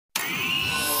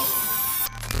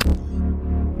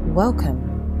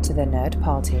Welcome to the Nerd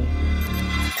Party.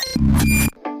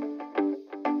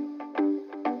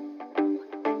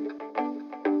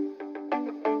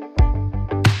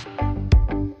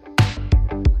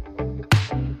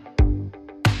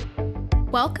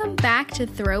 Welcome back to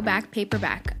Throwback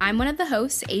Paperback. I'm one of the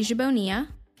hosts, Asia Bonilla.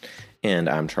 And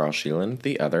I'm Charles Sheelan,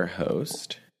 the other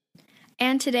host.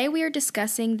 And today we are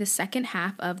discussing the second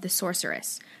half of The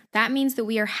Sorceress. That means that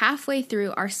we are halfway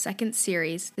through our second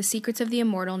series, The Secrets of the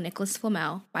Immortal Nicholas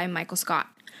Flamel by Michael Scott.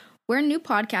 We're a new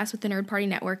podcast with the Nerd Party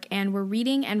Network, and we're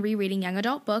reading and rereading young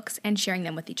adult books and sharing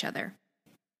them with each other.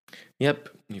 Yep,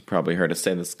 you've probably heard us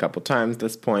say this a couple times at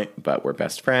this point, but we're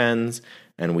best friends,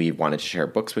 and we wanted to share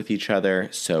books with each other,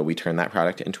 so we turned that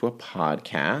product into a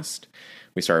podcast.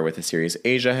 We started with a series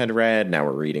Asia had read, now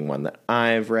we're reading one that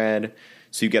I've read,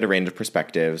 so you get a range of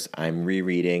perspectives. I'm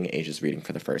rereading, Asia's reading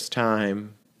for the first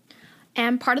time.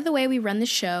 And part of the way we run the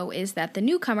show is that the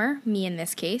newcomer, me in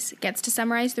this case, gets to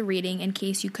summarize the reading in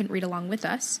case you couldn't read along with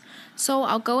us. So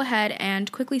I'll go ahead and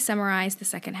quickly summarize the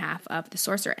second half of The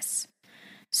Sorceress.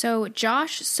 So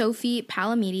Josh, Sophie,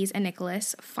 Palamedes, and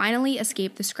Nicholas finally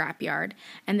escape the scrapyard,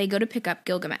 and they go to pick up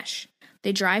Gilgamesh.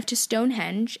 They drive to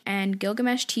Stonehenge, and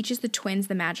Gilgamesh teaches the twins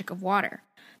the magic of water.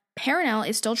 Perenelle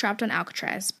is still trapped on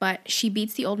Alcatraz, but she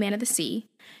beats the Old Man of the Sea.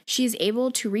 She is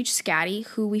able to reach Scatty,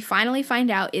 who we finally find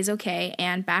out is okay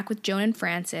and back with Joan and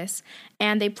Francis,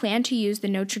 and they plan to use the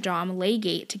Notre Dame lay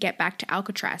gate to get back to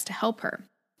Alcatraz to help her.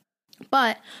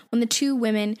 But when the two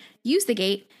women use the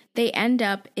gate, they end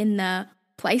up in the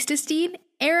Pleistocene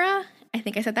era. I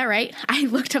think I said that right. I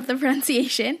looked up the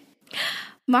pronunciation.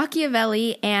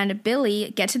 Machiavelli and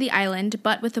Billy get to the island,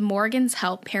 but with the Morgans'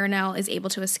 help, Perenelle is able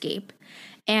to escape.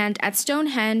 And at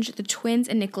Stonehenge, the twins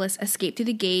and Nicholas escape through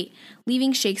the gate,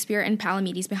 leaving Shakespeare and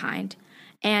Palamedes behind.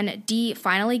 And Dee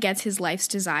finally gets his life's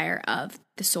desire of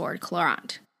the sword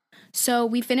Clorant. So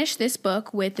we finish this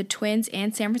book with the twins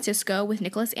in San Francisco with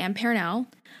Nicholas and Perenelle.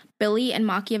 Billy and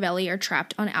Machiavelli are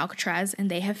trapped on Alcatraz, and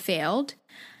they have failed.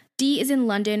 Dee is in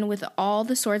London with all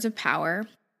the swords of power.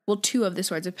 Well, two of the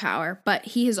swords of power, but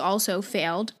he has also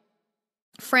failed.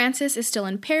 Francis is still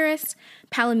in Paris,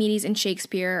 Palamedes and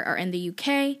Shakespeare are in the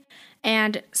UK,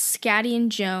 and Scatty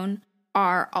and Joan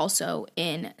are also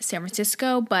in San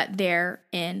Francisco, but they're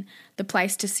in the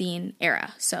Pleistocene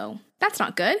era, so that's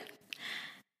not good.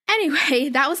 Anyway,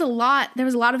 that was a lot. There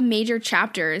was a lot of major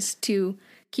chapters to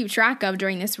keep track of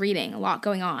during this reading, a lot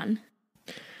going on.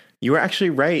 You were actually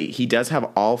right. He does have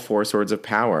all four swords of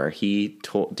power.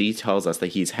 Dee tells us that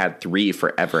he's had three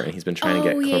forever, and he's been trying to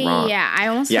get Clorant. Yeah, I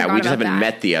almost forgot we just about haven't that.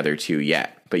 met the other two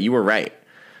yet, but you were right.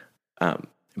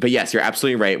 But yes, you're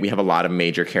absolutely right. We have a lot of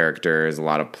major characters, a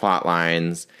lot of plot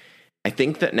lines. I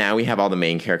think that now we have all the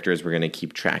main characters we're going to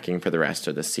keep tracking for the rest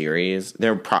of the series.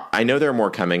 I know there are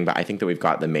more coming, but I think that we've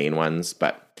got the main ones,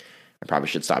 but I probably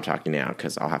should stop talking now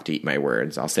because I'll have to eat my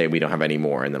words. I'll say we don't have any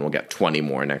more, and then we'll get 20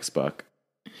 more next book.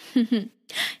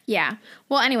 Yeah.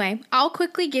 Well, anyway, I'll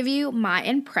quickly give you my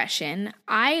impression.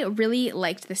 I really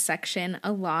liked this section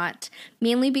a lot,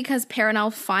 mainly because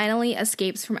Perenelle finally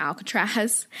escapes from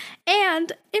Alcatraz,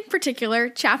 and in particular,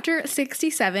 chapter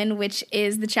 67, which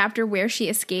is the chapter where she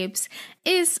escapes,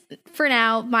 is, for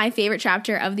now, my favorite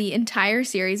chapter of the entire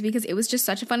series because it was just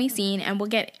such a funny scene, and we'll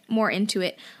get more into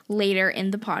it later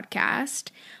in the podcast.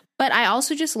 But I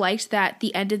also just liked that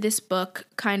the end of this book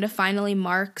kind of finally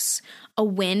marks a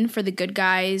win for the good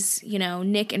guys. You know,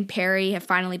 Nick and Perry have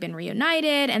finally been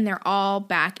reunited, and they're all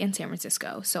back in San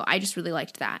Francisco. So I just really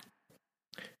liked that.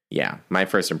 Yeah, my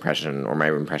first impression, or my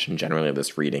impression generally of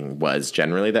this reading, was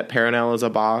generally that Perenelle is a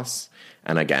boss.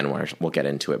 And again, we'll get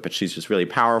into it, but she's just really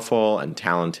powerful and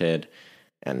talented,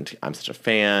 and I'm such a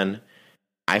fan.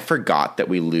 I forgot that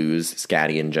we lose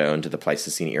Scatty and Joan to the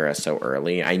Pleistocene era so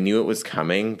early. I knew it was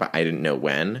coming, but I didn't know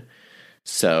when.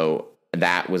 So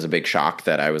that was a big shock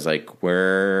that I was like,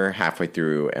 we're halfway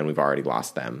through and we've already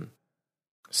lost them.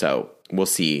 So we'll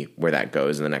see where that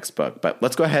goes in the next book. But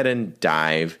let's go ahead and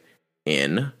dive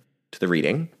in to the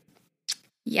reading.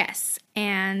 Yes,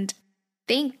 and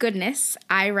thank goodness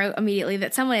I wrote immediately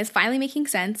that someone is finally making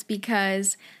sense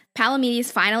because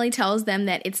Palamedes finally tells them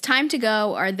that it's time to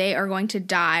go or they are going to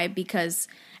die because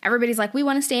everybody's like, we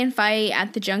want to stay and fight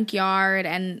at the junkyard.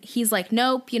 And he's like,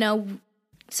 nope,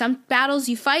 some battles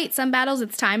you fight, some battles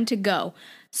it's time to go.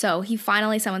 So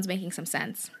someone's making some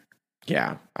sense.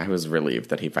 Yeah, I was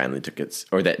relieved that he finally took it,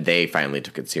 or that they finally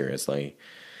took it seriously.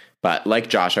 But like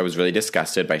Josh, I was really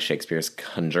disgusted by Shakespeare's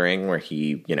conjuring where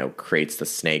he, creates the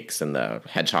snakes and the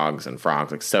hedgehogs and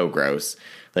frogs, like so gross.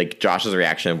 Like Josh's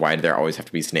reaction of why do there always have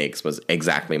to be snakes was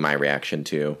exactly my reaction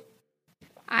too.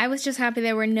 I was just happy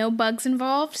there were no bugs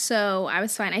involved, so I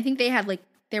was fine. I think they had like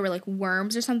they were like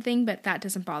worms or something, but that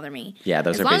doesn't bother me. Yeah,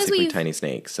 those As are long as basically we've- tiny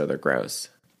snakes, so they're gross.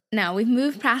 No, we've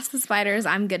moved past the spiders.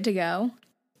 I'm good to go.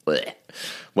 Blech.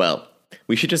 Well,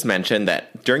 we should just mention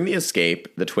that during the escape,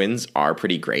 the twins are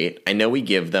pretty great. I know we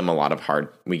give them a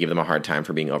hard time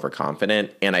for being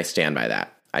overconfident, and I stand by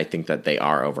that. I think that they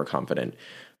are overconfident.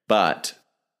 But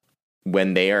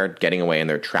when they are getting away and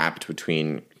they're trapped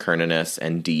between Cernunnos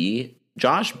and Dee,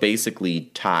 Josh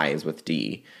basically ties with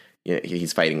Dee.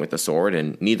 He's fighting with the sword,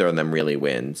 and neither of them really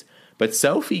wins. But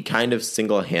Sophie kind of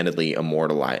single-handedly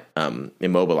immobilizes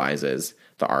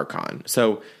the Archon.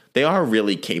 So they are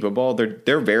really capable.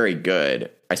 They're very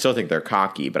good. I still think they're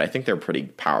cocky, but I think they're pretty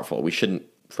powerful. We shouldn't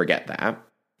forget that.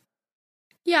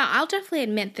 Yeah, I'll definitely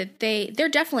admit that they're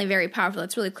definitely very powerful.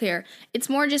 It's really clear. It's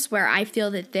more just where I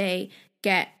feel that they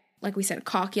get, like we said,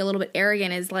 cocky, a little bit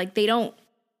arrogant, is like they don't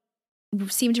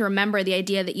seem to remember the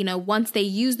idea that, once they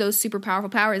use those super powerful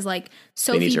powers, like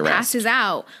Sophie passes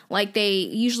out, like they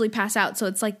usually pass out. So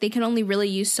it's like they can only really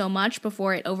use so much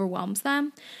before it overwhelms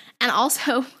them. And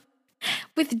also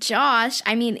with Josh,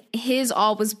 I mean, his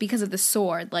all was because of the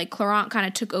sword. Like Clorant kind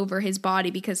of took over his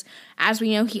body because, as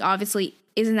we know, he obviously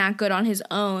isn't that good on his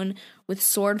own with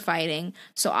sword fighting.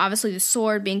 So obviously the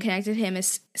sword being connected to him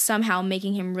is somehow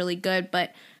making him really good.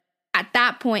 But at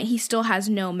that point, he still has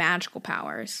no magical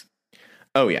powers.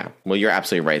 Oh, yeah. Well, you're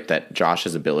absolutely right that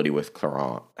Josh's ability with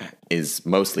Clorant is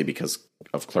mostly because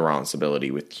of Clorant's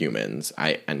ability with humans.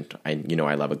 I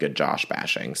love a good Josh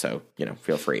bashing, so,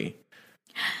 feel free.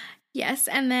 Yes,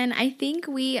 and then I think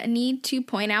we need to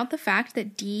point out the fact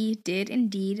that Dee did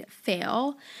indeed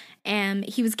fail. And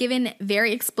he was given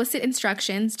very explicit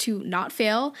instructions to not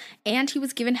fail, and he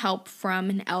was given help from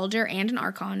an elder and an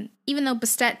archon, even though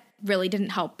Bastet really didn't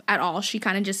help at all. She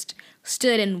kind of just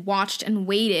stood and watched and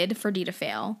waited for Dee to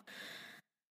fail.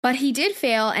 But he did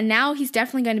fail, and now he's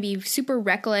definitely going to be super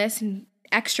reckless and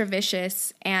extra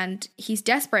vicious, and he's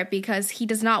desperate because he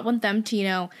does not want them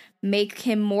to, make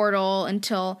him mortal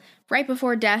until right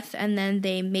before death, and then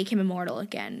they make him immortal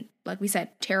again. Like we said,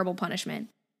 terrible punishment.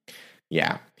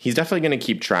 Yeah, he's definitely going to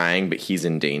keep trying, but he's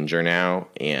in danger now,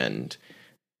 and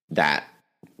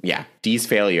Dee's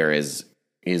failure is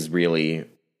really,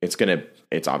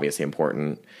 it's obviously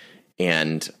important,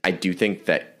 and I do think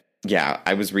that,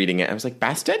 I was reading it, I was like,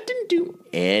 Bastet didn't do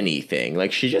anything.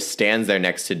 Like, she just stands there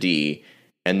next to Dee,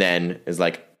 and then is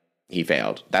like, he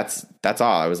failed. That's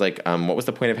all. I was like, what was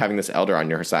the point of having this elder on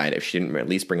your side if she didn't at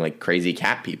least bring, like, crazy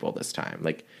cat people this time?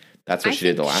 Like, that's what she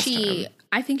did the last time.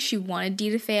 I think she wanted Dee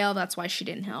to fail. That's why she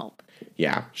didn't help.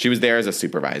 Yeah. She was there as a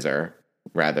supervisor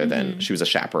rather than she was a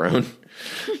chaperone.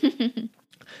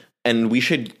 And we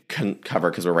should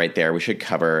cover, because we're right there, we should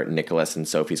cover Nicholas and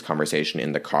Sophie's conversation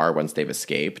in the car once they've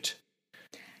escaped.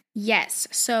 Yes.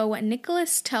 So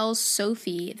Nicholas tells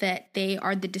Sophie that they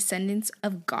are the descendants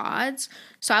of gods.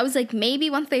 So I was like, maybe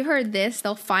once they've heard this,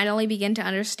 they'll finally begin to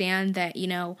understand that,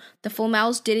 the Full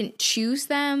Mouths didn't choose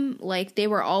them. Like, they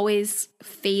were always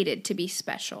fated to be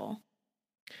special.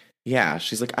 Yeah.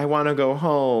 She's like, I want to go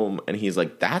home. And he's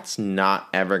like, that's not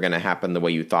ever going to happen the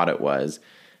way you thought it was.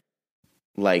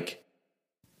 Like,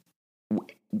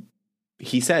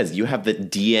 he says, you have the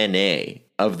DNA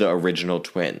of the original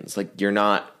twins. Like, you're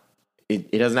not...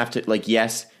 It doesn't have to, like,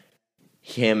 yes,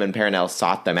 him and Perenelle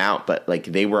sought them out, but, like,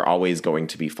 they were always going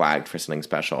to be flagged for something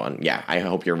special. And, yeah, I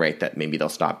hope you're right that maybe they'll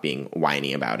stop being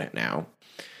whiny about it now.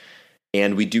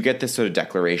 And we do get this sort of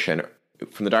declaration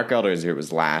from the Dark Elders. It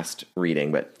was last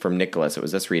reading, but from Nicholas, it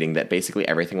was this reading that basically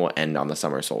everything will end on the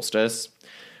summer solstice,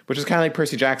 which is kind of like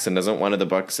Percy Jackson. Doesn't one of the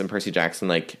books in Percy Jackson,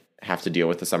 like, have to deal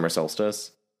with the summer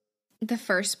solstice? The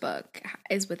first book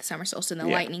is with Summer Solstice and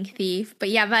the Lightning Thief. But,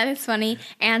 yeah, that is funny.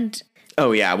 And...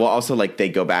 Oh, yeah. Well, also, like, they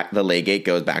go back, the Leygate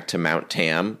goes back to Mount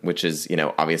Tam, which is,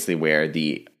 obviously where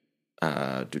the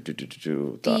Titans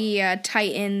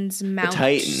Mount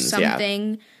Titans,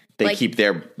 something. Yeah. They keep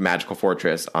their magical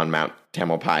fortress on Mount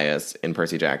Tamalpais in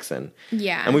Percy Jackson.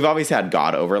 Yeah. And we've always had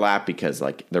God overlap because,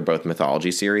 like, they're both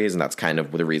mythology series, and that's kind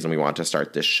of the reason we want to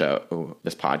start this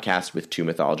podcast with 2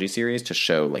 mythology series, to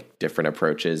show, like, different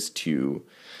approaches to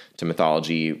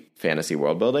mythology, fantasy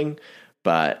world building.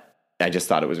 But I just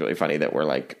thought it was really funny that we're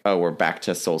like, oh, we're back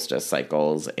to solstice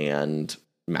cycles and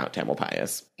Mount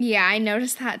Tamalpais. Yeah, I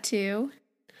noticed that too.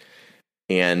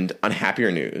 And on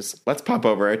happier news, let's pop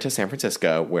over to San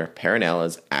Francisco, where Perenelle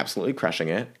is absolutely crushing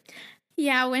it.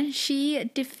 Yeah, when she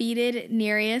defeated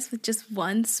Nereus with just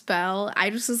one spell,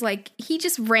 I just was like, he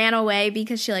just ran away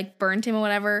because she, like, burned him or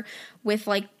whatever with,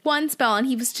 like, one spell, and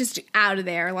he was just out of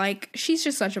there. Like, she's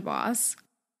just such a boss.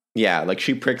 Yeah, like,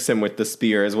 she pricks him with the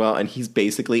spear as well, and he's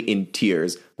basically in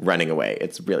tears running away.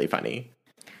 It's really funny.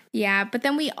 Yeah, but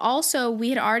then we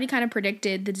had already kind of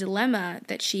predicted the dilemma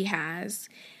that she has.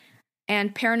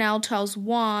 And Perenelle tells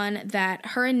Juan that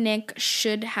her and Nick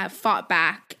should have fought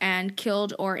back and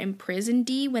killed or imprisoned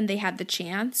Dee when they had the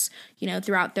chance,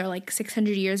 throughout their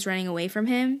 600 years running away from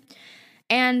him.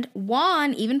 And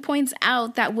Juan even points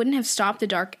out that wouldn't have stopped the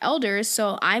Dark Elders,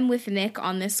 so I'm with Nick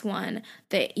on this one.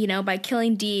 That, by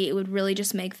killing Dee, it would really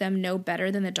just make them no better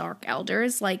than the Dark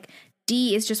Elders.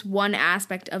 Dee is just one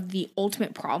aspect of the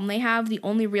ultimate problem they have. The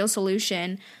only real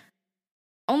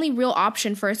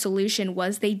option for a solution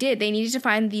was they needed to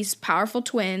find these powerful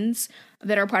twins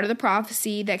that are part of the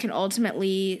prophecy that can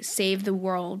ultimately save the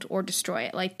world or destroy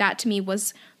it. That to me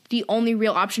was the only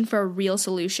real option for a real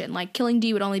solution. Killing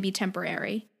Dee would only be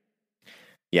temporary.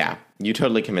 Yeah, you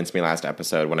totally convinced me last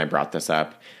episode when I brought this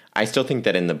up. I still think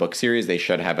that in the book series, they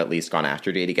should have at least gone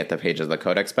after Dee to get the pages of the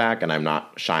Codex back, and I'm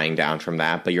not shying down from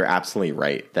that, but you're absolutely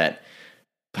right that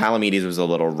Palamedes was a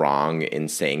little wrong in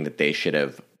saying that they should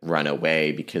have run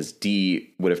away because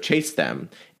Dee would have chased them.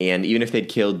 And even if they'd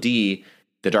killed Dee,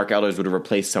 the Dark Elders would have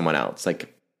replaced someone else.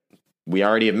 We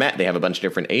already have met, they have a bunch of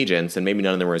different agents, and maybe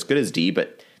none of them were as good as Dee,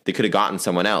 but they could have gotten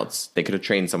someone else. They could have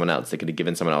trained someone else. They could have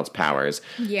given someone else powers.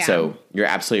 Yeah. So you're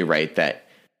absolutely right that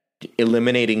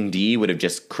eliminating Dee would have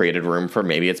just created room for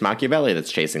maybe it's Machiavelli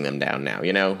that's chasing them down now,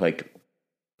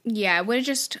 Yeah, it would have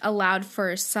just allowed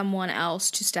for someone else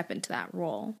to step into that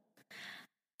role.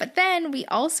 But then we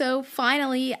also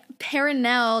finally,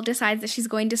 Perenelle decides that she's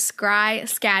going to scry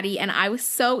Scatty, and I was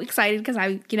so excited because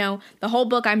the whole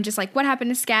book I'm just like, what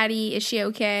happened to Scatty? Is she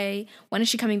okay? When is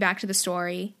she coming back to the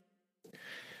story?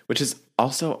 Which is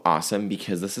also awesome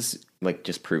because this is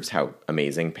just proves how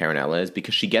amazing Perenelle is,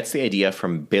 because she gets the idea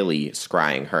from Billy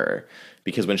scrying her.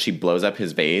 Because when she blows up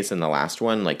his vase in the last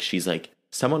one, she's like,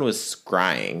 someone was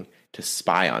scrying to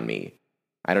spy on me.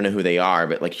 I don't know who they are,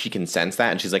 but she can sense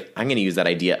that, and she's like, I'm going to use that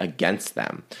idea against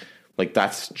them.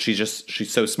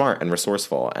 She's so smart and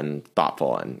resourceful and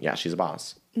thoughtful, and yeah, she's a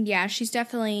boss. Yeah, she's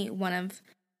definitely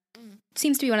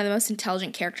seems to be one of the most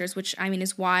intelligent characters, which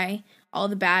is why all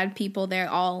the bad people there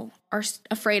all are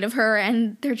afraid of her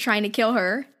and they're trying to kill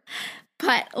her.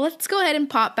 But let's go ahead and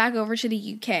pop back over to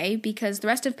the UK because the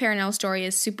rest of Perenelle's story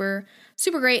is super,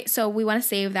 super great. So we want to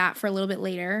save that for a little bit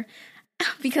later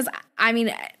because,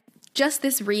 just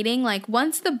this reading,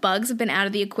 once the bugs have been out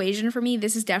of the equation for me,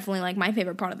 this is definitely my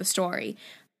favorite part of the story.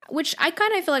 Which I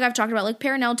kind of feel like I've talked about.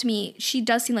 Perenelle, to me, she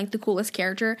does seem like the coolest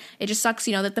character. It just sucks,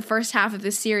 that the first half of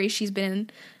this series she's been in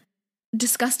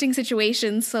disgusting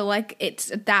situations. So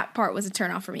that part was a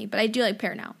turnoff for me. But I do like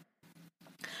Perenelle.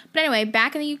 But anyway,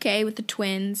 back in the UK with the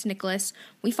twins, Nicholas,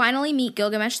 we finally meet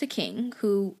Gilgamesh the King,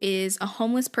 who is a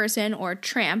homeless person, or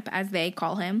tramp as they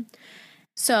call him.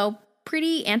 So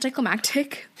pretty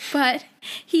anticlimactic, but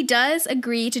he does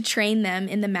agree to train them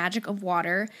in the magic of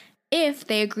water if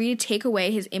they agree to take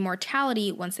away his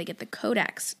immortality once they get the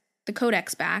codex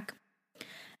back.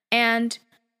 And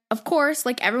of course,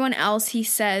 like everyone else, he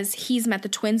says he's met the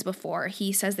twins before.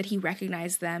 He says that he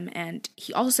recognized them, and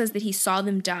he also says that he saw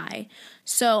them die.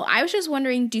 So I was just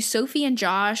wondering, do Sophie and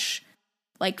Josh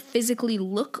physically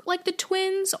look like the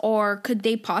twins, or could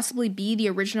they possibly be the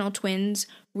original twins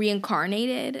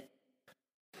reincarnated?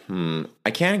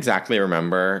 I can't exactly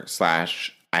remember,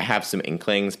 I have some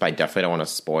inklings, but I definitely don't want to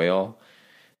spoil.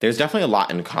 There's definitely a lot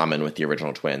in common with the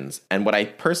original twins. And what I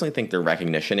personally think their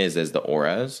recognition is the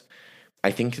auras.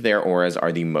 I think their auras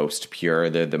are the most pure.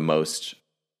 They're the most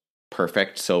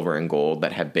perfect silver and gold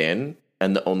that have been.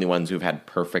 And the only ones who've had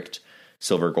perfect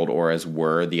silver gold auras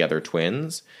were the other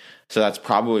twins. So that's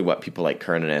probably what people like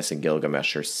Cernunnos and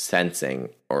Gilgamesh are sensing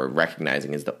or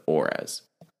recognizing as the auras.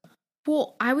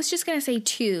 Well, I was just going to say,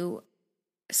 too,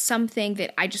 something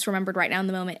that I just remembered right now in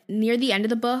the moment. Near the end of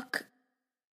the book,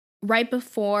 right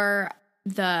before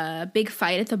the big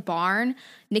fight at the barn,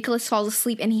 Nicholas falls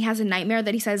asleep and he has a nightmare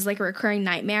that he says is like a recurring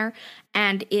nightmare.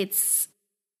 And it's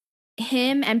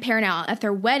him and Perenelle at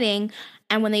their wedding.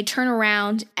 And when they turn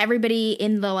around, everybody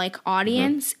in the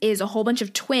audience is a whole bunch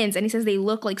of twins. And he says they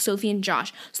look like Sophie and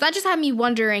Josh. So that just had me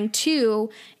wondering,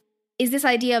 too, is this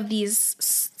idea of these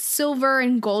silver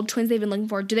and gold twins they've been looking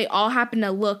for, do they all happen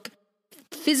to look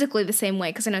physically the same way?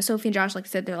 Because I know Sophie and Josh, like I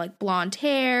said, they're blonde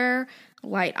hair,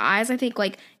 light eyes. I think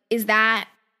has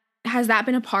that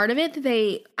been a part of it?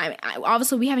 That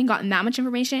obviously we haven't gotten that much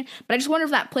information, but I just wonder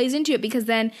if that plays into it, because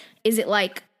then is it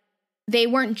they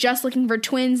weren't just looking for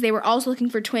twins, they were also looking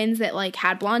for twins that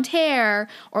had blonde hair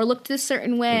or looked a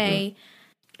certain way.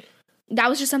 That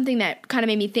was just something that kind of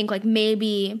made me think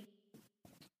maybe.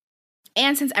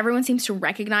 And since everyone seems to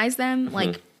recognize them,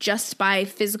 just by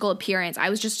physical appearance, I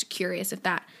was just curious if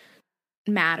that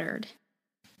mattered.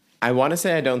 I want to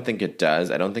say I don't think it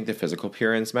does. I don't think the physical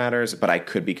appearance matters, but I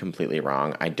could be completely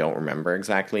wrong. I don't remember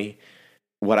exactly.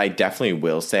 What I definitely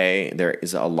will say, there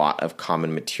is a lot of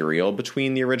common material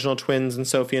between the original twins and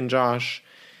Sophie and Josh.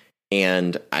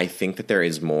 And I think that there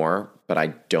is more, but I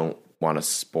don't want to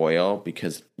spoil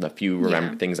because the few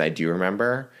things I do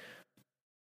remember,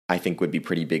 I think would be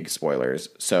pretty big spoilers.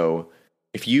 So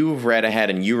if you've read ahead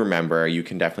and you remember, you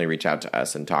can definitely reach out to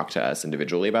us and talk to us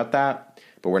individually about that.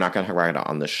 But we're not going to talk about it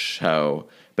on the show.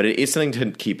 But it is something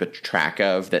to keep a track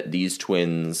of, that these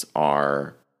twins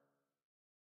are,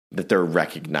 that they're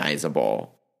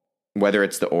recognizable, whether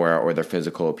it's the aura or their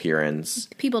physical appearance.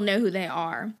 People know who they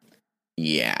are.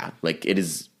 Yeah, like it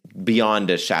is beyond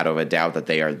a shadow of a doubt that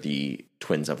they are the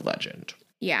twins of legend.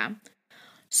 Yeah.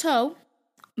 So,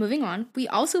 moving on, we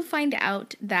also find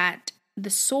out that the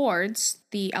swords,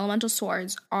 the elemental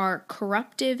swords, are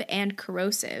corruptive and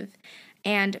corrosive.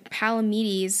 And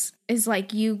Palamedes is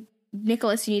like,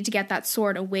 Nicholas, you need to get that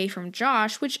sword away from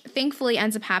Josh, which thankfully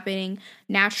ends up happening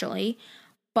naturally.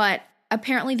 But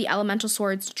apparently the elemental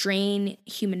swords drain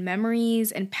human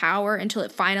memories and power until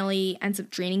it finally ends up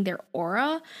draining their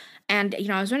aura. And,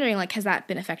 I was wondering, like, has that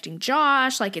been affecting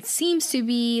Josh? Like, it seems to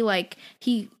be, like,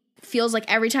 he feels like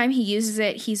every time he uses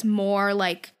it, he's more,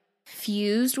 like,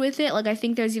 fused with it. Like, I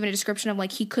think there's even a description of,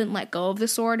 like, he couldn't let go of the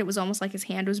sword. It was almost like his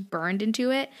hand was burned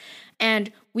into it.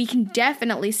 And we can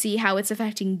definitely see how it's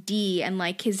affecting Dee and,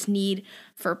 like, his need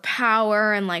for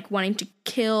power and, like, wanting to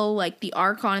kill, like, the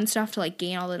Archon and stuff to, like,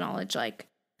 gain all the knowledge. Like,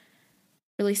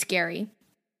 really scary.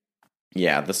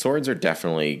 Yeah, the swords are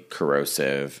definitely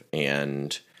corrosive,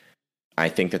 and I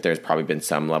think that there's probably been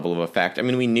some level of effect. I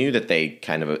mean, we knew that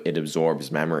it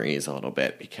absorbs memories a little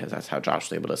bit because that's how Josh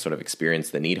was able to sort of experience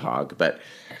the Needhog. But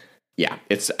yeah,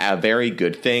 it's a very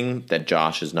good thing that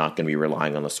Josh is not going to be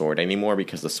relying on the sword anymore,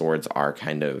 because the swords are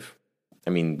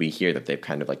we hear that they've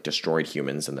kind of like destroyed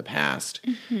humans in the past.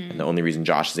 Mm-hmm. And the only reason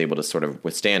Josh is able to sort of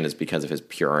withstand is because of his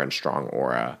pure and strong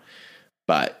aura.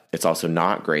 But it's also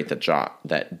not great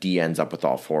that Dee ends up with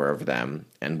all four of them.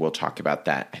 And we'll talk about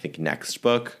that, I think, next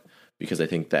book. Because I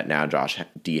think that now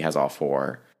Dee has all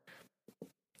four,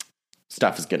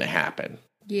 stuff is going to happen.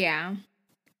 Yeah.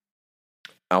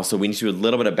 Also, we need to do a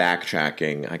little bit of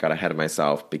backtracking. I got ahead of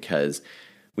myself because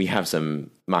we have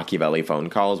some Machiavelli phone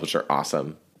calls, which are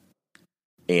awesome.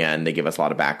 And they give us a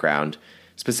lot of background.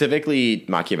 Specifically,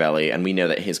 Machiavelli, and we know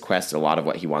that his quest, a lot of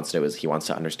what he wants to do is he wants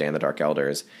to understand the Dark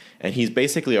Elders. And he's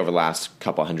basically, over the last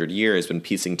couple hundred years, been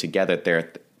piecing together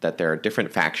that there are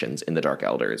different factions in the Dark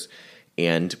Elders.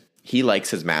 And he likes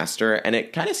his master, and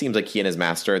it kind of seems like he and his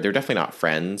master, they're definitely not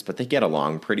friends, but they get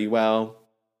along pretty well,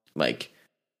 like,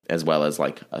 as well as,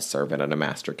 like, a servant and a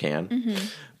master can. Mm-hmm.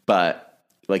 But,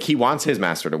 like, he wants his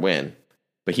master to win,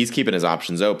 but he's keeping his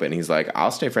options open. He's like, I'll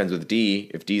stay friends with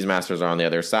Dee if Dee's masters are on the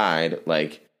other side.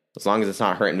 Like, as long as it's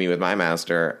not hurting me with my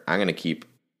master, I'm going to keep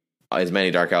as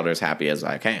many Dark Elders happy as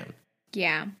I can.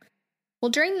 Yeah. Well,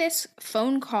 during this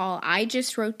phone call, I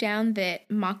just wrote down that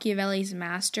Machiavelli's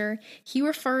master, he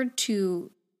referred to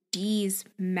Dee's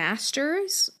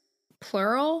masters,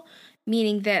 plural,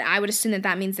 meaning that I would assume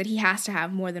that means that he has to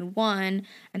have more than one.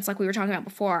 And it's like we were talking about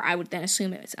before, I would then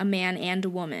assume it's a man and a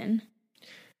woman.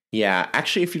 Yeah,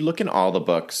 actually, if you look in all the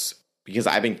books, because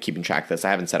I've been keeping track of this,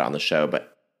 I haven't said it on the show,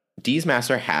 but Dee's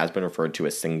master has been referred to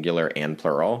as singular and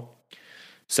plural.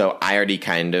 So we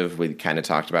kind of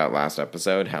talked about last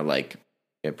episode how, like,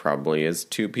 it probably is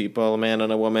two people, a man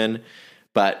and a woman.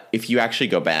 But if you actually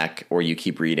go back or you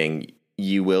keep reading,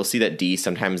 you will see that Dee,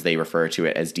 sometimes they refer to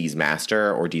it as Dee's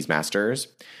master or Dee's masters.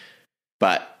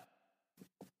 But,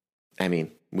 I mean,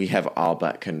 we have all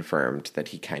but confirmed that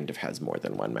he kind of has more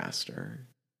than one master.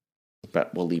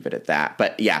 But we'll leave it at that.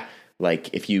 But yeah,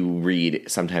 like if you read,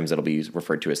 sometimes it'll be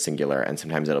referred to as singular and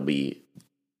sometimes it'll be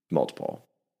multiple.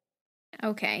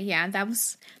 Okay, yeah,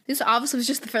 this obviously was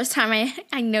just the first time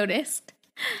I noticed.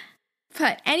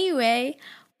 But anyway,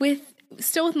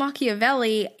 still with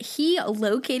Machiavelli, he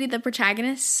located the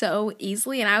protagonist so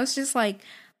easily, and I was just like,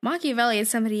 Machiavelli is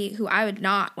somebody who I would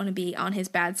not want to be on his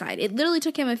bad side. It literally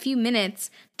took him a few minutes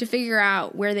to figure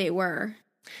out where they were.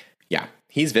 Yeah,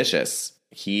 he's vicious.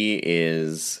 He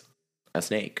is a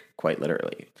snake, quite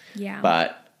literally. Yeah.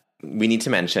 But we need to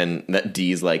mention that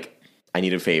Dee's like, I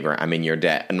need a favor, I'm in your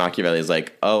debt. And Machiavelli is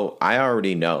like, oh, I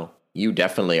already know. You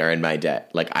definitely are in my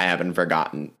debt. Like, I haven't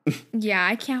forgotten. Yeah,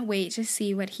 I can't wait to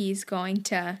see what he's going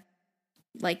to,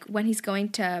 like, when he's going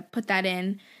to put that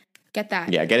in, get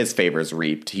that. Yeah, get his favors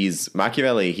reaped.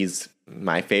 Machiavelli, he's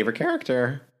my favorite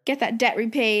character. Get that debt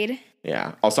repaid.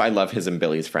 Yeah. Also, I love his and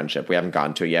Billy's friendship. We haven't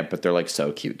gotten to it yet, but they're, like,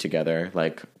 so cute together.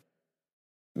 Like,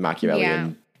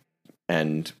 Machiavelli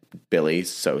and Billy,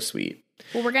 so sweet.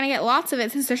 Well, we're going to get lots of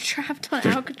it since they're trapped on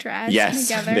Alcatraz Yes,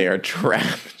 together. they are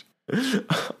trapped.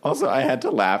 Also, I had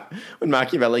to laugh when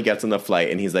Machiavelli gets on the flight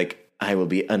and he's like, I will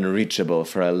be unreachable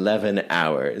for 11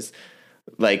 hours.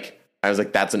 Like, I was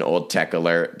like, that's an old tech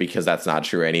alert because that's not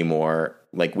true anymore.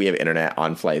 Like, we have internet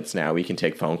on flights now. We can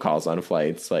take phone calls on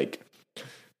flights. Like,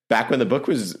 back when the book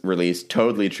was released,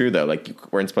 totally true, though. Like, you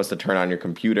weren't supposed to turn on your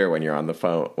computer when you're on the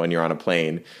phone, when you're on a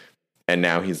plane. And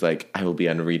now he's like, I will be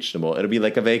unreachable. It'll be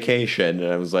like a vacation.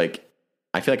 And I was like,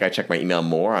 I feel like I check my email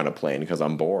more on a plane because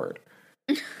I'm bored.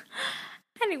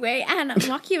 Anyway, and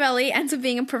Machiavelli ends up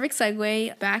being a perfect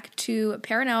segue back to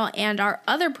Perenelle and our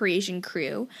other Parisian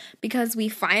crew because we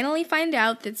finally find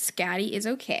out that Scatty is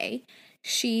okay.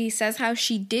 She says how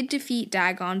she did defeat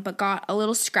Dagon but got a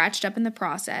little scratched up in the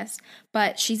process.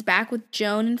 But she's back with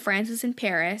Joan and Francis in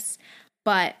Paris.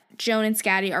 But Joan and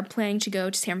Scatty are planning to go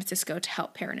to San Francisco to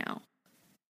help Perenelle.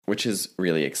 Which is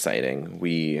really exciting.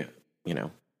 We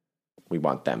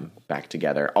want them back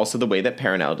together. Also, the way that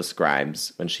Perenelle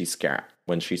describes when she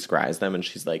scries them and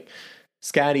she's like,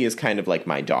 Scatty is kind of like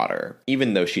my daughter,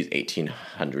 even though she's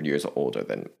 1,800 years older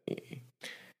than me.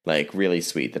 Like, really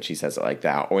sweet that she says it like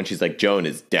that. Or when she's like, Joan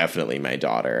is definitely my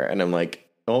daughter. And I'm like,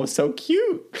 oh, so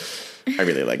cute. I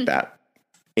really like that.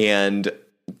 And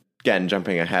again,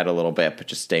 jumping ahead a little bit, but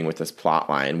just staying with this plot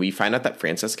line, we find out that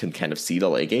Francis can kind of see the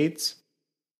Legates,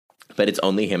 but it's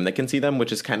only him that can see them,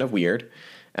 which is kind of weird.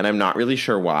 And I'm not really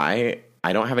sure why.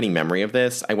 I don't have any memory of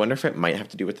this. I wonder if it might have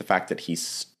to do with the fact that he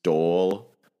stole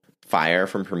fire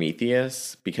from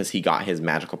Prometheus because he got his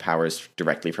magical powers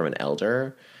directly from an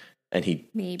elder and he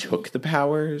took the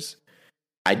powers.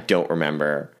 I don't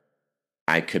remember.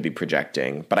 I could be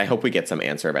projecting, but I hope we get some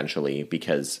answer eventually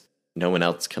because no one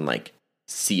else can like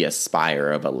see a spire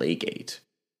of a Legate.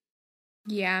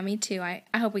 Yeah, me too. I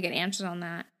hope we get answers on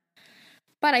that.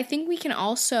 But I think we can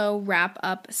also wrap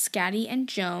up Scatty and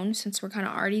Joan since we're kind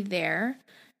of already there.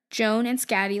 Joan and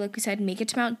Scatty, like we said, make it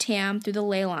to Mount Tam through the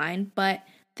ley line, but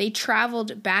they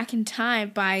traveled back in time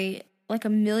by like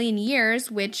 1,000,000 years,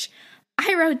 which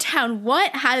I wrote down,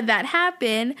 what? How did that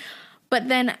happen? But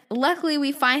then luckily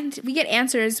we get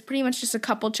answers pretty much just a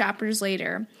couple chapters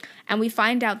later, and we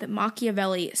find out that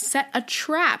Machiavelli set a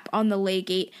trap on the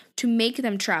Legate to make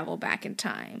them travel back in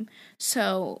time.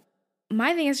 So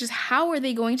my thing is just, how are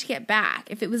they going to get back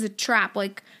if it was a trap?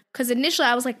 Like, because initially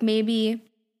I was like, maybe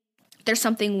there's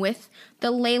something with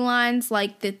the ley lines,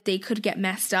 like that they could get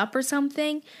messed up or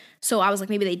something. So I was like,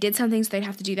 maybe they did something, so they'd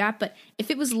have to do that. But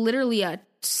if it was literally a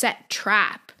set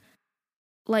trap,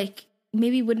 like,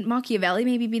 maybe wouldn't Machiavelli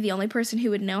maybe be the only person who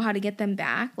would know how to get them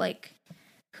back? Like,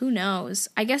 who knows?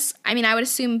 I would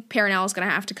assume Perenelle is going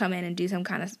to have to come in and do some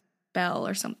kind of spell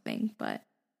or something, but.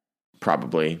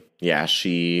 Probably. Yeah,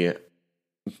 she'd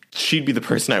be the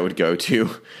person I would go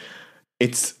to.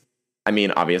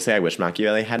 Obviously I wish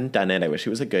Machiavelli hadn't done it. I wish he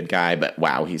was a good guy, but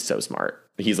wow, he's so smart.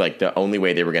 He's like, the only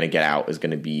way they were going to get out is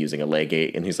going to be using a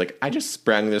Legate. And he's like, I just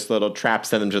sprung this little trap,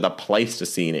 send them to the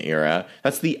Pleistocene era.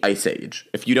 That's the Ice Age.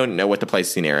 If you don't know what the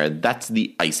Pleistocene era, that's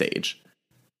the Ice Age.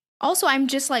 Also, I'm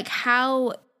just like,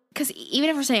 how, because even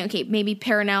if we're saying, okay, maybe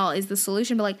Perenelle is the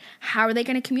solution, but like, how are they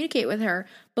going to communicate with her?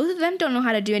 Both of them don't know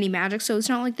how to do any magic, so it's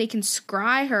not like they can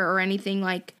scry her or anything.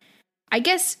 Like, I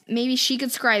guess maybe she could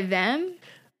scry them.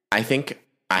 I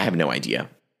have no idea.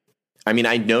 I mean,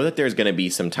 I know that there's going to be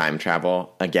some time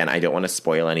travel. Again, I don't want to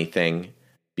spoil anything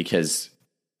because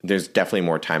there's definitely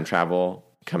more time travel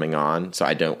coming on, so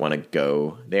I don't want to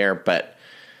go there. But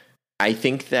I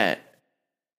think that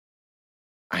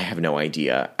I have no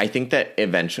idea. I think that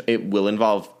eventually it will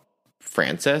involve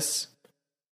Francis.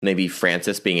 Maybe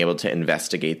Francis being able to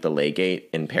investigate the Legate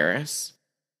in Paris.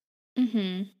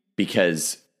 Mm-hmm.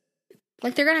 Because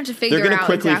like, they're going to have to figure out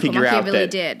exactly what Machiavelli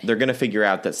did. They're going to figure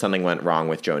out that something went wrong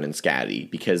with Joan and Scatty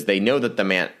because they know that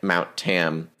the Mount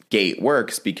Tam gate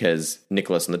works because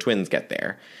Nicholas and the twins get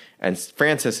there. And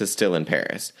Francis is still in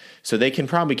Paris. So they can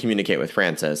probably communicate with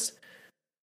Francis,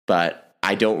 but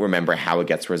I don't remember how it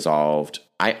gets resolved.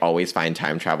 I always find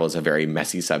time travel is a very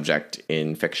messy subject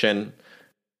in fiction.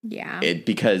 Yeah.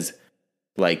 Because,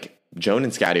 like, Joan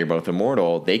and Scatty are both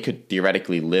immortal. They could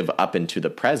theoretically live up into the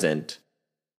present.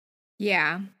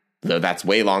 Yeah. Though that's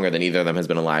way longer than either of them has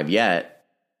been alive yet.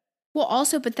 Well,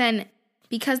 also, but then,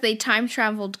 because they time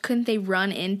traveled, couldn't they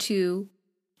run into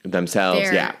themselves?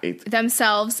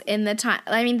 Themselves in the time.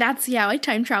 I mean, that's, like,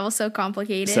 time travel is so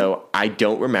complicated. So, I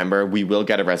don't remember. We will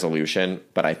get a resolution,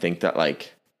 but I think that,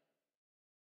 like,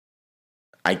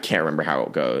 I can't remember how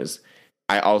it goes.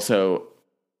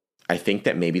 I think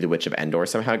that maybe the Witch of Endor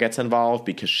somehow gets involved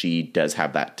because she does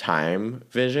have that time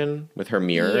vision with her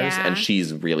mirrors, and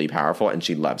she's really powerful, and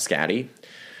she loves Scatty.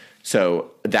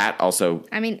 So that also,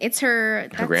 I mean, it's her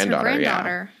granddaughter. Her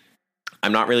granddaughter. Yeah.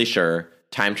 I'm not really sure.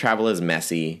 Time travel is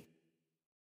messy.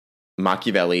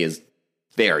 Machiavelli is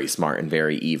very smart and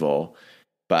very evil,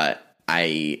 but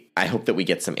I hope that we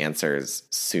get some answers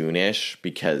soonish,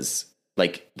 because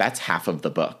like that's half of the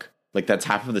book. Like that's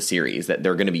half of the series that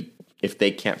they're going to be, if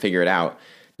they can't figure it out,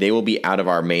 they will be out of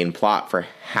our main plot for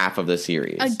half of the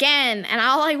series. Again, and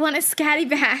all I want is Scatty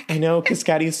back. I know, because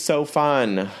Scatty is so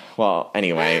fun. Well,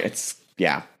 anyway, it's,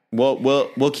 yeah.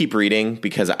 We'll keep reading,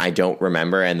 because I don't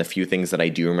remember, and the few things that I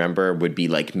do remember would be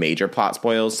like major plot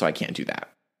spoils, so I can't do that.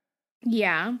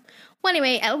 Yeah. Well,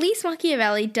 anyway, at least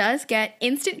Machiavelli does get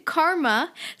instant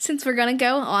karma, since we're going to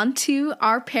go on to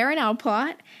our Perenelle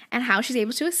plot and how she's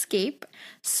able to escape.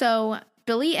 So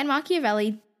Billy and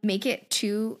Machiavelli make it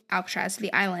to Alcatraz, to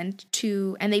the island,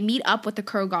 and they meet up with the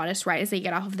Crow Goddess right as they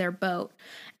get off of their boat.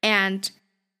 And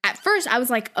at first I was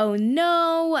like, oh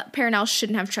no, Perenelle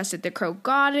shouldn't have trusted the Crow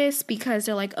Goddess, because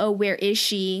they're like, oh, where is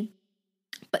she?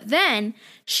 But then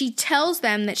she tells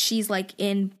them that she's like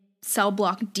in cell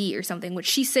block D or something, which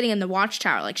she's sitting in the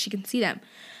watchtower, like she can see them.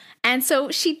 And so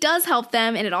she does help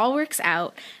them, and it all works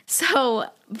out. So,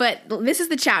 but this is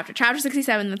the chapter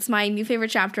 67. That's my new favorite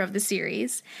chapter of the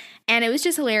series. And it was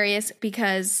just hilarious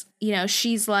because, you know,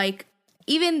 she's like,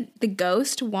 even the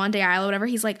ghost, Juan de Ayala, whatever,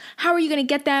 he's like, how are you going to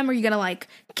get them? Are you going to like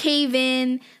cave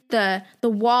in the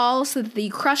wall so that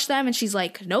you crush them? And she's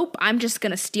like, nope, I'm just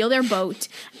going to steal their boat.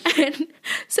 And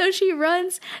so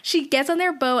she gets on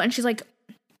their boat, and she's like,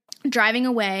 driving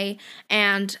away,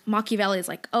 and Machiavelli is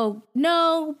like, oh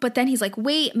no, but then he's like,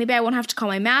 wait, maybe I won't have to call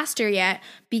my master yet,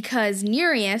 because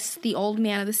Nereus, the old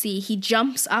man of the sea, he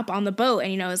jumps up on the boat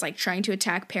and, you know, is like trying to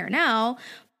attack Perenelle,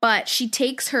 but she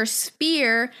takes her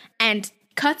spear and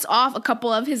cuts off a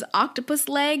couple of his octopus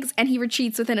legs, and he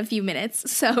retreats within a few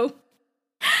minutes. So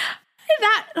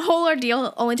that whole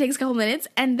ordeal only takes a couple minutes,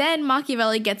 and then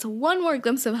Machiavelli gets one more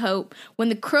glimpse of hope when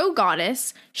the Crow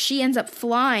Goddess, she ends up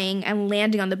flying and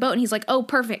landing on the boat, and he's like, oh,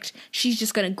 perfect, she's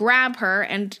just gonna grab her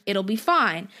and it'll be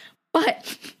fine.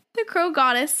 But the Crow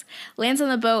Goddess lands on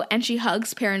the boat and she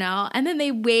hugs Perenelle, and then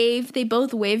they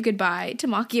both wave goodbye to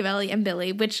Machiavelli and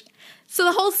Billy, so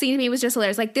the whole scene to me was just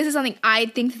hilarious. Like, this is something I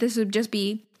think that this would just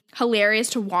be hilarious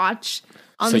to watch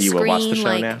on the screen. So you will watch the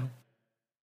show now?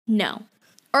 No.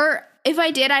 Or if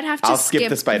I did, I'd have to skip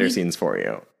the spider scenes for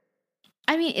you.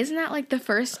 I mean, isn't that like the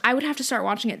first? I would have to start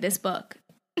watching it this book.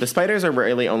 The spiders are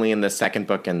really only in the second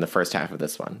book and the first half of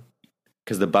this one,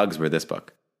 because the bugs were this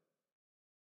book.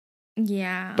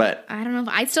 Yeah. But I don't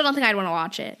know. I still don't think I'd want to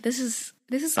watch it. This is.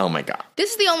 Oh my God.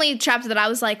 This is the only chapter that I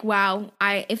was like, wow,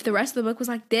 if the rest of the book was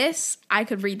like this, I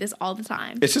could read this all the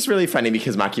time. It's just really funny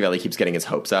because Machiavelli keeps getting his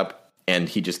hopes up, and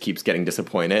he just keeps getting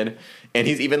disappointed. And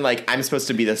he's even like, I'm supposed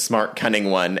to be the smart, cunning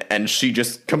one, and she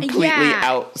just completely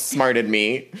outsmarted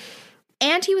me.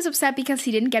 And he was upset because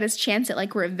he didn't get his chance at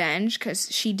like revenge,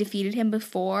 because she defeated him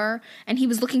before, and he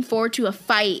was looking forward to a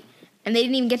fight, and they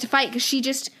didn't even get to fight because she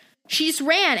just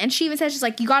ran, and she even said, she's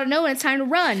like, you gotta know when it's time to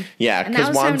run. Yeah,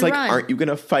 because Juan's like, aren't you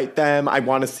gonna fight them? I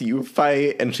want to see you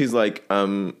fight. And she's like,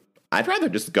 I'd rather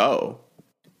just go.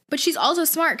 But she's also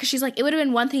smart, because she's like, it would have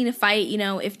been one thing to fight, you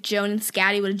know, if Joan and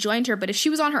Scatty would have joined her, but if she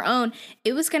was on her own,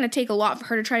 it was going to take a lot for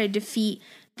her to try to defeat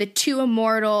the two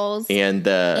immortals and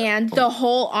the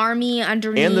whole army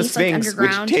underneath, and the Sphinx, like,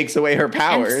 underground, which takes away her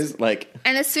powers,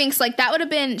 and the Sphinx, like, that would have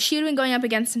been, she would have been going up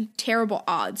against some terrible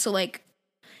odds. So like,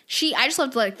 I just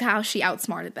loved like how she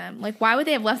outsmarted them. Like, why would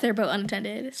they have left their boat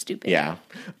unattended? Stupid. Yeah.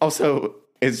 Also,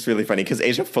 it's really funny because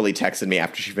Asia fully texted me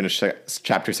after she finished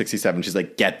chapter 67. She's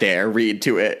like, get there, read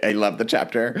to it. I love the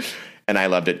chapter. And I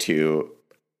loved it too.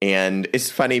 And it's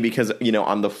funny because, you know,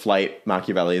 on the flight,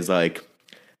 Machiavelli is like,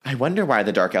 I wonder why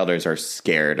the Dark Elders are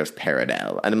scared of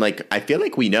Perenelle. And I'm like, I feel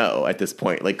like we know at this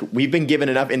point. Like, we've been given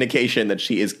enough indication that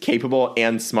she is capable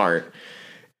and smart.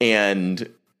 And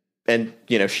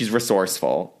you know, she's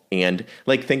resourceful. And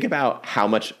like, think about how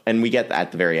much, and we get that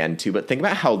at the very end too, but think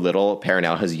about how little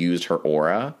Perenelle has used her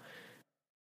aura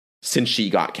since she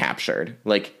got captured.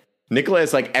 Like,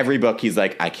 Nicholas, like, every book, he's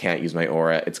like, I can't use my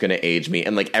aura. It's going to age me.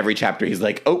 And like, every chapter, he's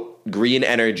like, oh, green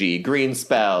energy, green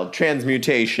spell,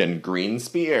 transmutation, green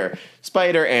spear,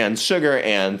 spider ants, sugar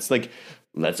ants. Like,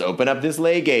 let's open up this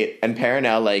ley gate. And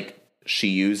Perenelle, like, she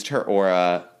used her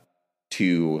aura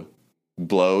to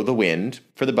blow the wind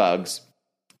for the bugs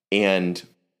and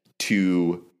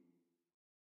to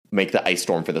make the ice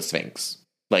storm for the Sphinx.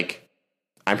 Like,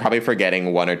 I'm probably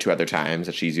forgetting one or two other times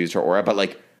that she's used her aura, but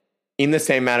like, in the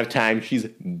same amount of time, she's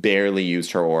barely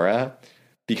used her aura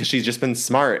because she's just been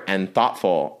smart and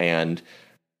thoughtful and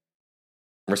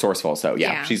resourceful. So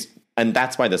yeah. And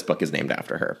that's why this book is named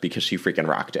after her, because she freaking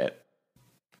rocked it.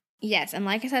 Yes, and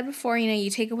like I said before, you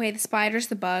take away the spiders,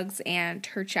 the bugs, and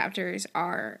her chapters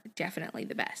are definitely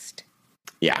the best.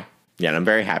 Yeah. Yeah, and I'm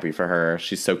very happy for her.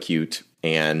 She's so cute.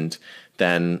 And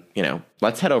then,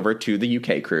 let's head over to the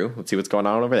UK crew. Let's see what's going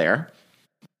on over there.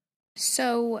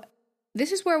 So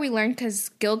this is where we learn, because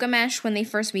Gilgamesh, when they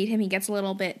first meet him, he gets a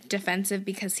little bit defensive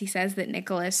because he says that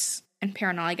Nicholas and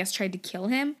Paranal, I guess, tried to kill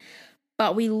him.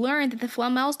 But we learned that the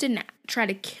Flamels didn't try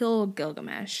to kill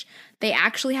Gilgamesh. They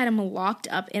actually had him locked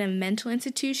up in a mental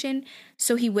institution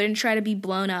so he wouldn't try to be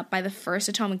blown up by the first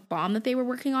atomic bomb that they were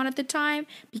working on at the time,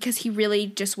 because he really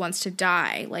just wants to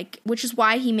die. Which is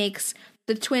why he makes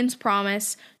the twins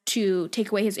promise to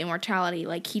take away his immortality.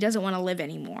 He doesn't want to live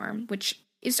anymore, which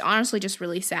is honestly just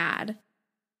really sad.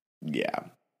 Yeah,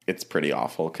 it's pretty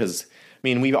awful because,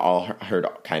 we've all heard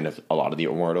kind of a lot of the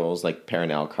immortals, like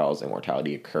Paranal calls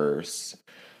immortality a curse.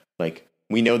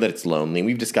 We know that it's lonely.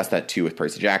 We've discussed that too with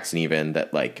Percy Jackson even,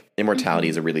 that immortality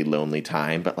is a really lonely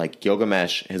time, but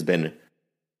Gilgamesh has been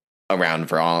around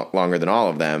for longer than all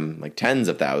of them, tens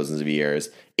of thousands of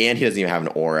years, and he doesn't even have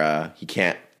an aura. He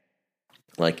can't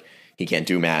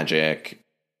do magic.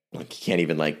 He can't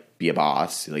even be a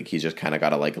boss. He's just kind of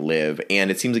got to live,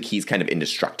 and it seems like he's kind of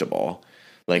indestructible.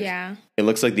 Yeah. It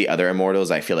looks like the other immortals,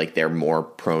 I feel like they're more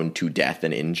prone to death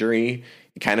and injury.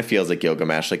 It kind of feels like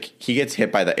Gilgamesh, he gets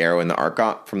hit by the arrow in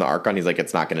the from the Archon. He's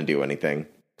it's not going to do anything.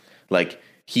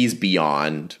 He's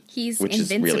beyond. He's which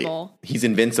invincible. He's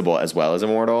invincible as well as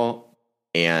immortal,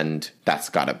 and that's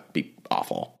got to be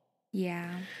awful.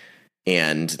 Yeah.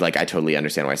 And I totally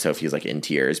understand why Sophie's in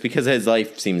tears, because his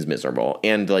life seems miserable,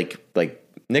 and like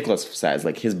Nicholas says,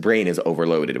 his brain is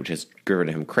overloaded, which has driven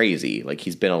him crazy.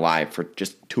 He's been alive for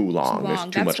just too long. There's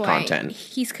too much content.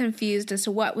 He's confused as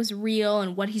to what was real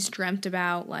and what he's dreamt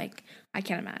about. I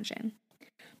can't imagine.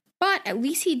 But at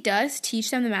least he does teach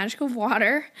them the magic of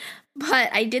water. But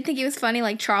I did think it was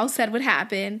funny, Charles said would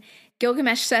happen.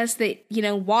 Gilgamesh says that,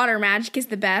 water magic is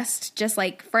the best, just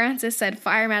like Francis said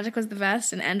fire magic was the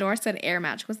best, and Endor said air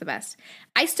magic was the best.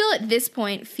 I still, at this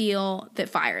point, feel that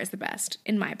fire is the best,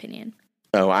 in my opinion.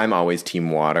 Oh, I'm always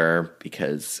team water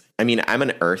because, I'm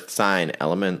an earth sign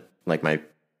element. My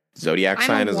zodiac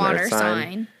sign is an earth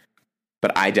sign.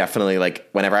 But I definitely,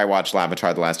 whenever I watch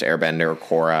Avatar: The Last Airbender or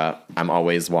Korra, I'm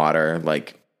always water.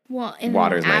 Well, in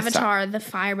water's Avatar, the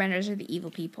firebenders are the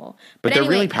evil people. But they're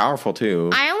really powerful, too.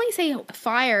 I only say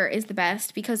fire is the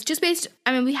best because just based,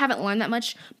 we haven't learned that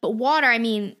much. But water,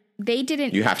 they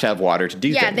didn't. You have to have water to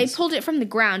do things. Yeah, they pulled it from the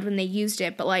ground when they used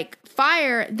it. But,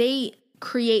 fire, they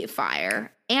create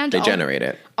fire, and they generate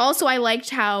it. Also, I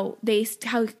liked how they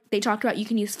talked about you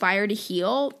can use fire to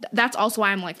heal. That's also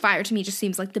why I'm fire to me just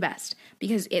seems like the best,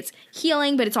 because it's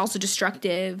healing, but it's also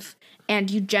destructive, and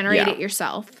you generate it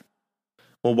yourself.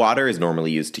 Well, water is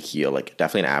normally used to heal.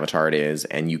 Definitely in Avatar it is,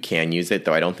 and you can use it,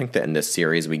 though I don't think that in this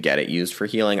series we get it used for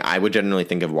healing. I would generally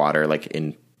think of water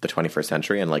in the 21st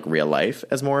century and real life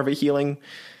as more of a healing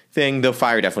thing, though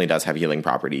fire definitely does have healing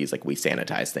properties. We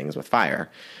sanitize things with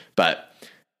fire. But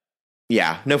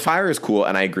yeah, no, fire is cool,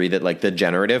 and I agree that the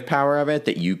generative power of it,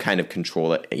 that you kind of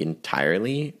control it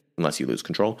entirely, unless you lose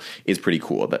control, is pretty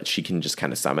cool, that she can just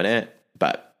kind of summon it.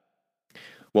 But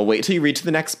we'll wait till you read to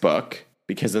the next book,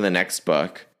 because in the next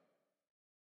book,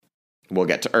 we'll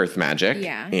get to earth magic,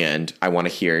 and I want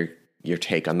to hear your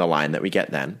take on the line that we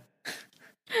get then.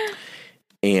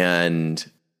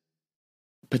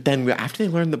 But then after they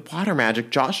learn the water magic,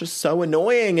 Josh is so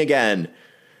annoying again.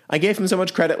 I gave him so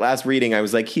much credit last reading. I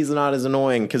was like, he's not as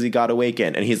annoying because he got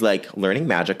awakened. And he's like, learning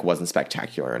magic wasn't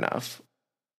spectacular enough.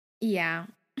 Yeah.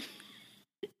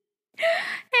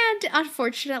 And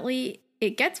unfortunately,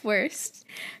 it gets worse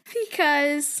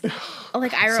because,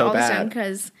 I wrote so all this bad. down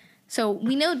because, so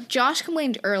we know Josh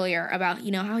complained earlier about,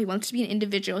 how he wants to be an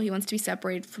individual. He wants to be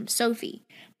separated from Sophie.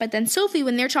 But then Sophie,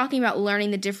 when they're talking about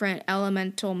learning the different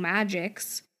elemental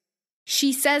magics,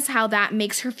 she says how that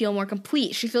makes her feel more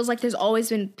complete. She feels like there's always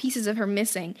been pieces of her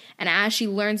missing. And as she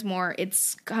learns more,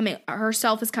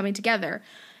 herself is coming together.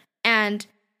 And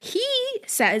he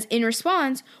says in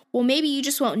response, well, maybe you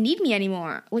just won't need me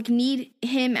anymore. Need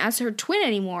him as her twin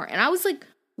anymore. And I was like,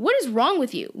 what is wrong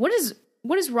with you? What is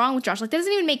wrong with Josh? That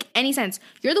doesn't even make any sense.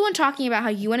 You're the one talking about how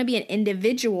you want to be an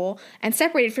individual and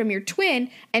separated from your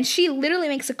twin. And she literally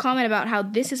makes a comment about how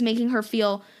this is making her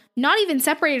feel not even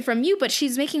separated from you, but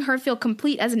she's making her feel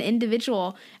complete as an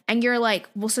individual. And you're like,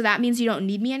 well, so that means you don't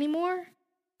need me anymore?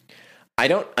 I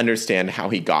don't understand how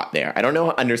he got there. I don't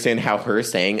understand how her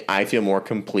saying, I feel more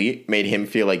complete, made him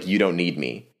feel like you don't need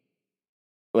me.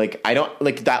 I don't,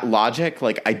 that logic,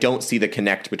 I don't see the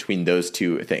connect between those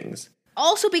two things.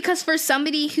 Also because for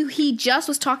somebody who he just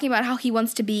was talking about how he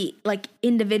wants to be, like,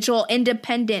 individual,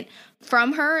 independent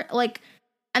from her, like,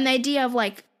 and the idea of,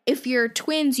 like, if you're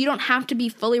twins, you don't have to be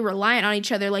fully reliant on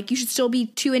each other. Like, you should still be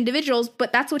two individuals,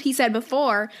 but that's what he said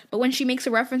before. But when she makes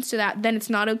a reference to that, then it's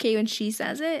not okay when she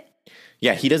says it.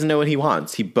 Yeah, he doesn't know what he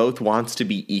wants. He both wants to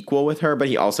be equal with her, but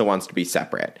he also wants to be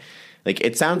separate. Like,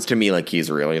 it sounds to me like he's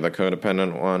really the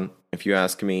codependent one, if you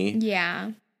ask me.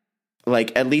 Yeah.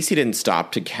 Like, at least he didn't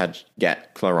stop to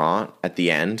get Clarent at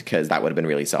the end, because that would have been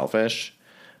really selfish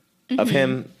of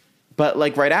him. But,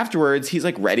 like, right afterwards, he's,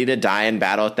 like, ready to die in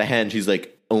battle at the Henge. He's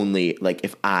like, only, like,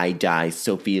 if I die,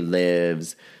 Sophie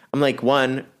lives. I'm like,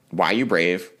 one, why are you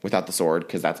brave without the sword?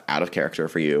 Because that's out of character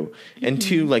for you. And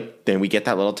two, like, then we get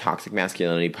that little toxic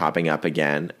masculinity popping up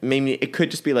again. Maybe it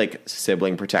could just be, like,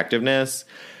 sibling protectiveness.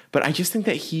 But I just think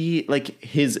that he, like,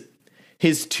 his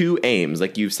two aims,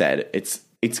 like you said,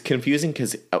 it's confusing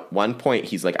because at one point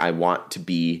he's like, I want to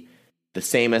be the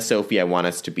same as Sophie. I want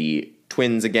us to be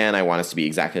twins again. I want us to be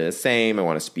exactly the same. I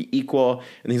want us to be equal.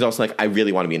 And he's also like, I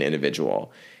really want to be an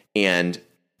individual. And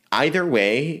either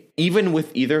way, even with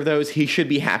either of those, he should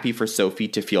be happy for Sophie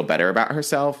to feel better about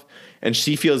herself. And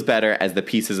she feels better as the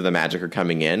pieces of the magic are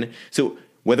coming in. So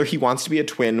whether he wants to be a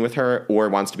twin with her or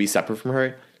wants to be separate from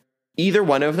her, either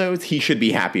one of those, he should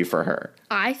be happy for her.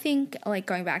 I think, like,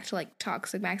 going back to, like,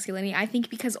 toxic masculinity, I think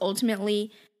because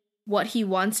ultimately what he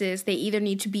wants is they either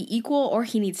need to be equal or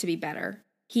he needs to be better.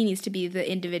 He needs to be the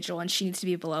individual and she needs to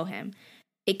be below him.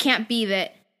 It can't be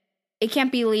that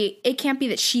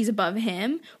she's above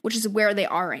him, which is where they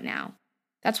are right now.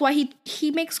 That's why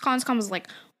he makes comments like,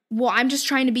 well, I'm just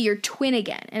trying to be your twin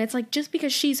again. And it's like, just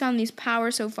because she's found these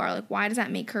powers so far, like, why does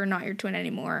that make her not your twin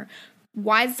anymore?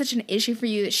 Why is it such an issue for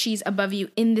you that she's above you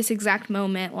in this exact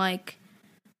moment? Like,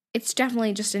 it's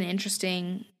definitely just an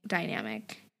interesting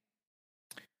dynamic.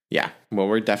 Yeah, well,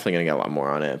 we're definitely going to get a lot more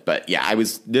on it. But yeah, I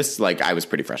was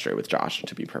pretty frustrated with Josh,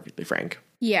 to be perfectly frank.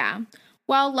 Yeah.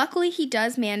 Well, luckily he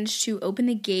does manage to open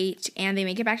the gate and they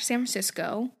make it back to San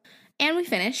Francisco. And we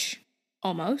finish,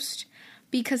 almost.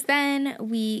 Because then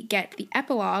we get the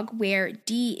epilogue where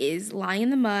Dee is lying in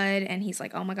the mud and he's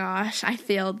like, oh my gosh, I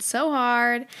failed so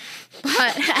hard.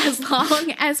 But as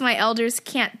long as my elders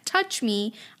can't touch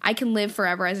me, I can live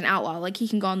forever as an outlaw. Like, he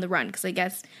can go on the run. Because I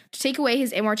guess to take away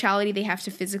his immortality, they have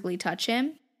to physically touch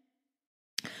him.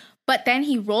 But then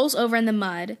he rolls over in the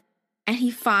mud and he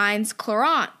finds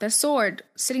Clarent, the sword,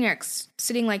 sitting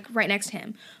like right next to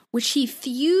him, which he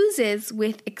fuses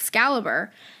with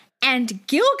Excalibur. And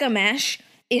Gilgamesh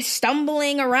is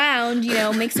stumbling around,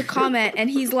 makes a comment, and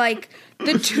he's like,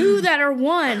 the two that are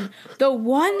one, the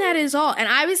one that is all. And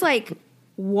I was like,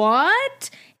 what?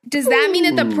 Does that mean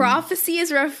that the prophecy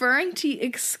is referring to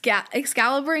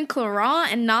Excalibur and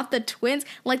Clarent and not the twins?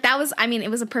 Like,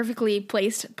 it was a perfectly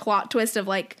placed plot twist of,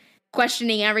 like,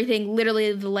 questioning everything,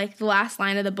 literally the last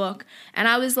line of the book. And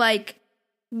I was like,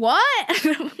 what?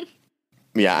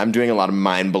 Yeah, I'm doing a lot of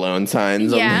mind blown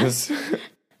signs on this.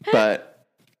 But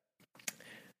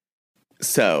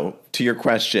so to your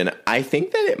question, I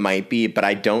think that it might be, but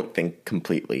I don't think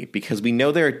completely, because we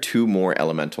know there are two more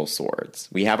elemental swords.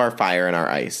 We have our fire and our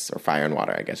ice, or fire and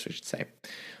water, I guess we should say.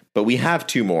 But we have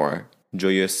two more,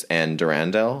 Julius and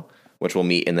Durandal, which we'll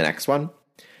meet in the next one.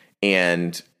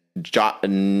 And what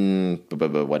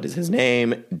is his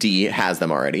name? Dee has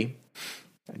them already.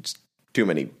 Just too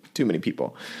many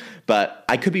people. But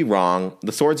I could be wrong.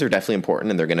 The swords are definitely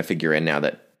important, and they're going to figure in now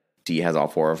that Dee has all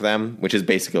four of them, which is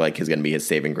basically like going to be his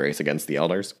saving grace against the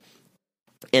elders.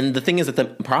 And the thing is that the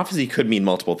prophecy could mean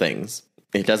multiple things.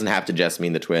 It doesn't have to just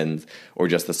mean the twins or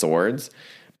just the swords.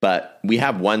 But we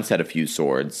have one set of fused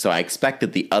swords, so I expect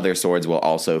that the other swords will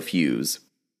also fuse.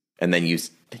 And then you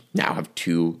now have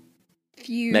two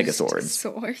fused mega swords.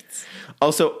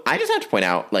 Also, I just have to point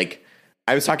out, like,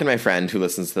 I was talking to my friend who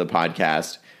listens to the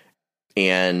podcast,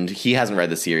 and he hasn't read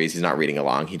the series. He's not reading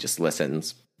along. He just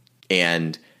listens.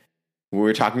 And we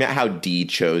were talking about how Dee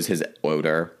chose his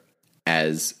odor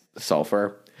as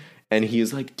sulfur. And he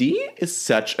was like, Dee is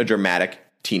such a dramatic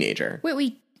teenager.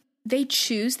 Wait, they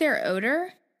choose their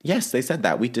odor? Yes, they said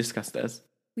that. We discussed this.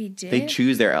 We did? They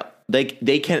choose their, like,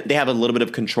 they have a little bit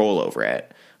of control over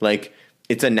it. Like,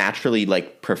 it's a naturally,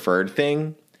 like, preferred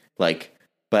thing. Like,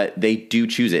 but they do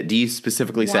choose it. Dee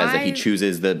specifically says that he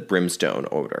chooses the brimstone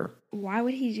odor. Why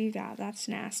would he do that? That's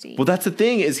nasty. Well, that's the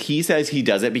thing, is he says he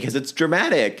does it because it's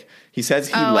dramatic. He says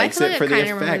he likes it for the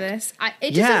effect. Remember this.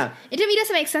 It to me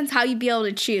doesn't make sense how you'd be able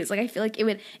to choose. Like, I feel like it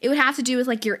would have to do with,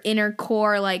 like, your inner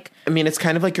core. Like, I mean, it's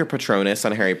kind of like your Patronus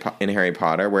in Harry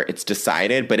Potter, where it's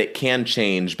decided, but it can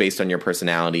change based on your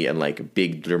personality and, like,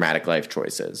 big dramatic life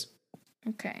choices.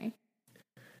 Okay.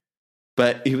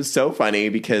 But he was so funny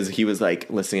because he was like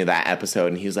listening to that episode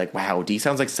and he was like, wow, Dee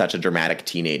sounds like such a dramatic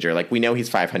teenager. Like, we know he's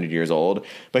 500 years old,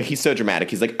 but he's so dramatic.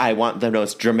 He's like, I want the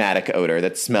most dramatic odor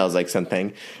that smells like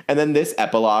something. And then this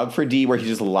epilogue for Dee where he's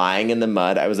just lying in the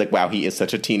mud, I was like, wow, he is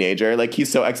such a teenager. Like,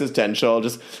 he's so existential,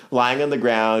 just lying on the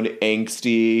ground,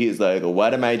 angsty. He's like,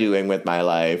 what am I doing with my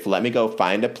life? Let me go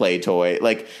find a play toy.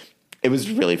 Like, it was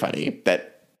really funny that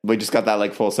we just got that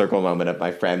like full circle moment of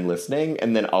my friend listening.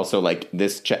 And then also like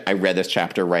this, I read this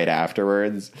chapter right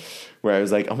afterwards where I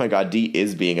was like, oh my God, Dee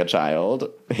is being a child.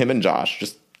 Him and Josh,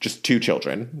 just two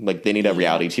children. Like, they need a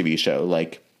reality TV show,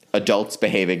 like adults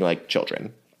behaving like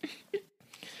children.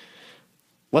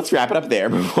 Let's wrap it up there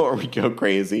before we go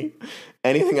crazy.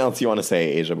 Anything else you want to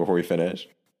say, Asia, before we finish?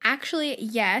 Actually,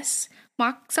 yes.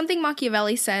 Something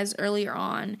Machiavelli says earlier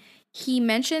on. He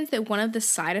mentions that one of the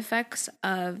side effects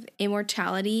of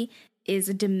immortality is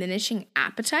a diminishing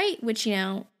appetite, which, you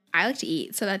know, I like to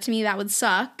eat. So that, to me, that would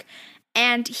suck.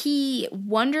 And he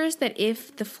wonders that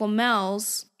if the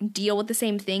Flamels deal with the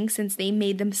same thing since they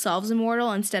made themselves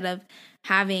immortal instead of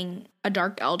having a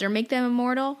Dark Elder make them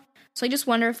immortal. So I just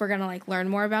wonder if we're going to, like, learn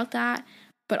more about that.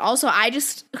 But also, I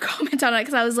just comment on it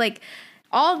because I was like,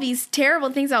 all these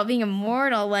terrible things about being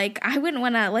immortal, like, I wouldn't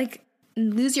want to, like,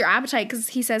 lose your appetite because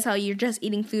he says how you're just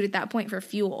eating food at that point for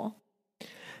fuel.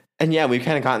 And yeah, we've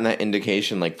kind of gotten that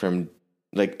indication, like, from,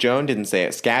 like, Joan didn't say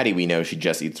it. Scatty, we know she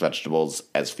just eats vegetables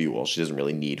as fuel. She doesn't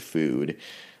really need food.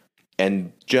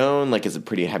 And Joan, like, is a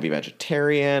pretty heavy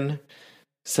vegetarian.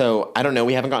 So I don't know.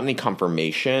 We haven't gotten any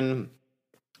confirmation,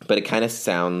 but it kind of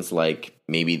sounds like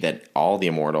maybe that all the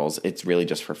immortals, it's really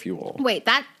just for fuel. Wait,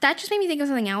 that just made me think of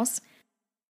something else.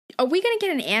 Are we going to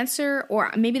get an answer,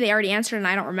 or maybe they already answered and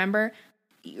I don't remember?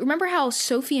 Remember how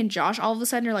Sophie and Josh all of a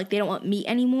sudden are like, they don't want meat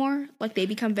anymore? Like, they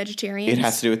become vegetarians? It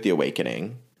has to do with the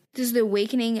awakening. Does the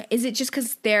awakening, is it just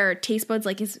because their taste buds,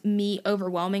 like, is meat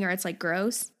overwhelming or it's, like,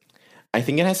 gross? I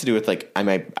think it has to do with, like, I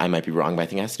might be wrong, but I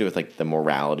think it has to do with, like, the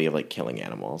morality of, like, killing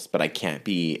animals. But I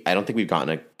don't think we've gotten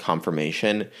a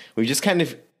confirmation. We've just kind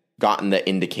of gotten the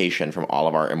indication from all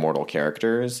of our immortal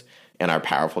characters and our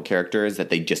powerful characters that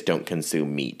they just don't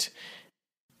consume meat.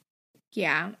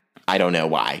 Yeah. I don't know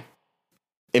why.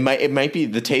 It might be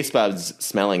the taste buds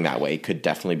smelling that way could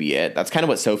definitely be it. That's kind of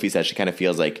what Sophie says. She kind of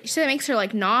feels like... So it makes her,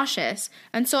 like, nauseous.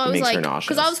 And so I was like...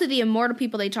 Because obviously the immortal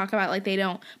people, they talk about, like, they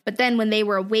don't. But then when they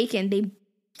were awakened, they...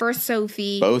 First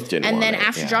Sophie... Both didn't And then want it,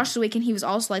 after Josh was awakened, he was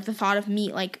also, like, the thought of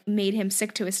meat, like, made him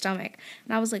sick to his stomach.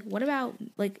 And I was like, what about,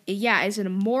 like... Yeah, is it a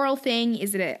moral thing?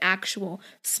 Is it an actual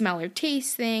smell or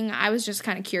taste thing? I was just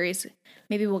kind of curious.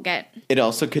 Maybe we'll get... It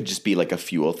also could just be, like, a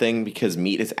fuel thing, because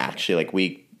meat is actually,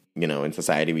 like, you know, in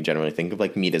society, we generally think of,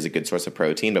 like, meat as a good source of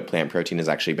protein, but plant protein is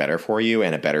actually better for you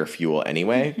and a better fuel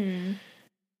anyway. Mm-hmm.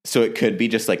 So it could be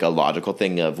just, like, a logical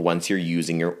thing of once you're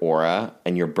using your aura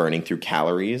and you're burning through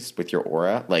calories with your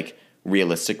aura, like,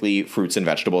 realistically, fruits and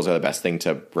vegetables are the best thing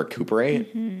to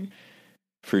recuperate. Mm-hmm.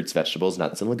 Fruits, vegetables,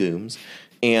 nuts, and legumes.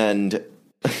 And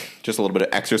just a little bit of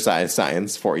exercise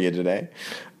science for you today.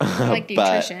 Like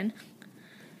nutrition.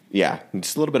 Yeah,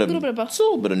 just a little bit of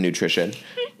nutrition.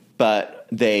 But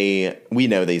we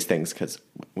know these things because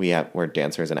we're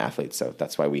dancers and athletes, so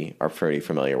that's why we are pretty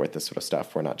familiar with this sort of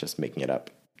stuff. We're not just making it up.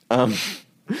 I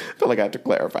feel like I have to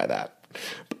clarify that.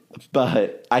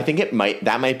 But I think that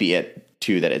might be it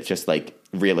too, that it's just like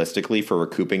realistically for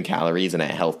recouping calories in a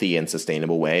healthy and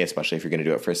sustainable way, especially if you're going to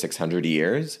do it for 600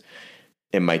 years,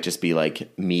 it might just be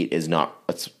like meat is not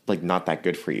that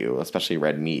good for you, especially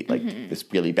red meat. Like it's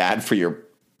really bad for your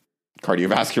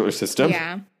cardiovascular system.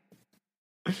 Yeah.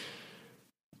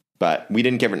 But we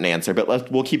didn't give it an answer,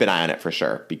 but we'll keep an eye on it for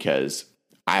sure, because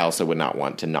I also would not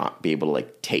want to not be able to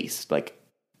like taste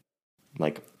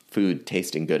like food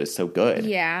tasting good is so good.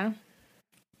 Yeah.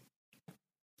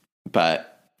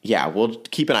 But yeah, we'll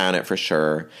keep an eye on it for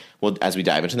sure. Well, as we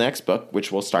dive into the next book,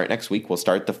 which we'll start next week, we'll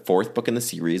start the 4th book in the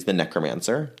series, The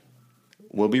Necromancer.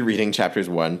 We'll be reading chapters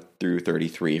 1 through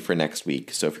 33 for next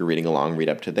week. So if you're reading along, read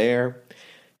up to there.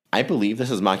 I believe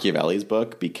this is Machiavelli's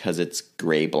book because it's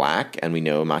gray-black, and we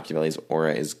know Machiavelli's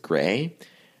aura is gray.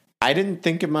 I didn't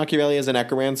think of Machiavelli as a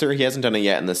necromancer. He hasn't done it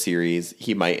yet in the series.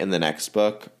 He might in the next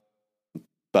book,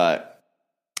 but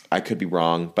I could be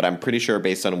wrong. But I'm pretty sure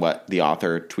based on what the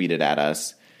author tweeted at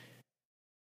us,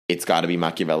 it's got to be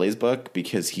Machiavelli's book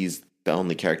because he's the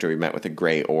only character we met with a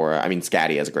gray aura. I mean,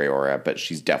 Scatty has a gray aura, but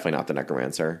she's definitely not the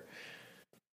necromancer.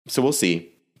 So we'll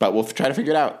see. But we'll try to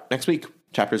figure it out next week.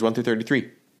 Chapters 1 through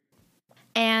 33.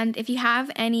 And if you have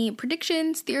any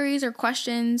predictions, theories, or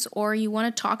questions, or you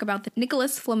want to talk about the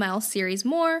Nicholas Flamel series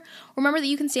more, remember that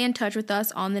you can stay in touch with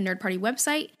us on the Nerd Party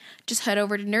website. Just head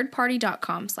over to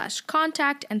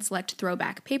nerdparty.com/contact and select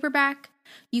Throwback Paperback.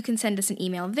 You can send us an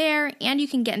email there, and you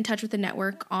can get in touch with the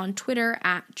network on Twitter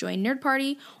at Join Nerd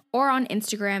Party or on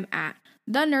Instagram at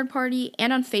The Nerd Party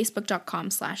and on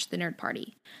Facebook.com/The Nerd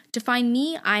Party. To find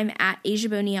me, I'm at Asia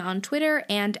Bonilla on Twitter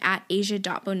and at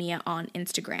Asia.Bonilla on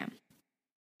Instagram.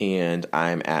 And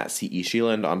I'm at CE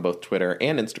Sheeland on both Twitter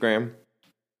and Instagram.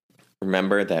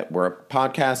 Remember that we're a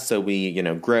podcast, so we,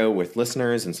 grow with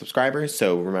listeners and subscribers.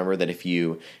 So remember that if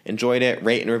you enjoyed it,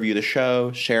 rate and review the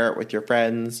show, share it with your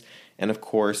friends, and of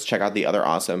course, check out the other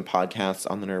awesome podcasts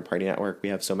on the Nerd Party Network. We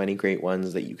have so many great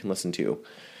ones that you can listen to.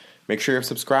 Make sure you're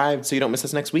subscribed so you don't miss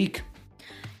us next week.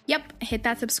 Yep, hit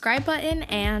that subscribe button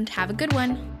and have a good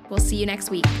one. We'll see you next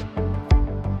week.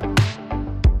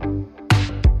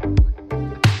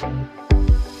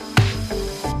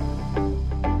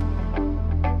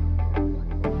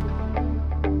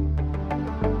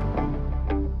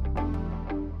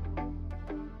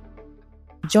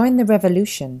 Join the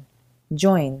revolution.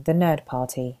 Join the Nerd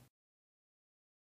Party.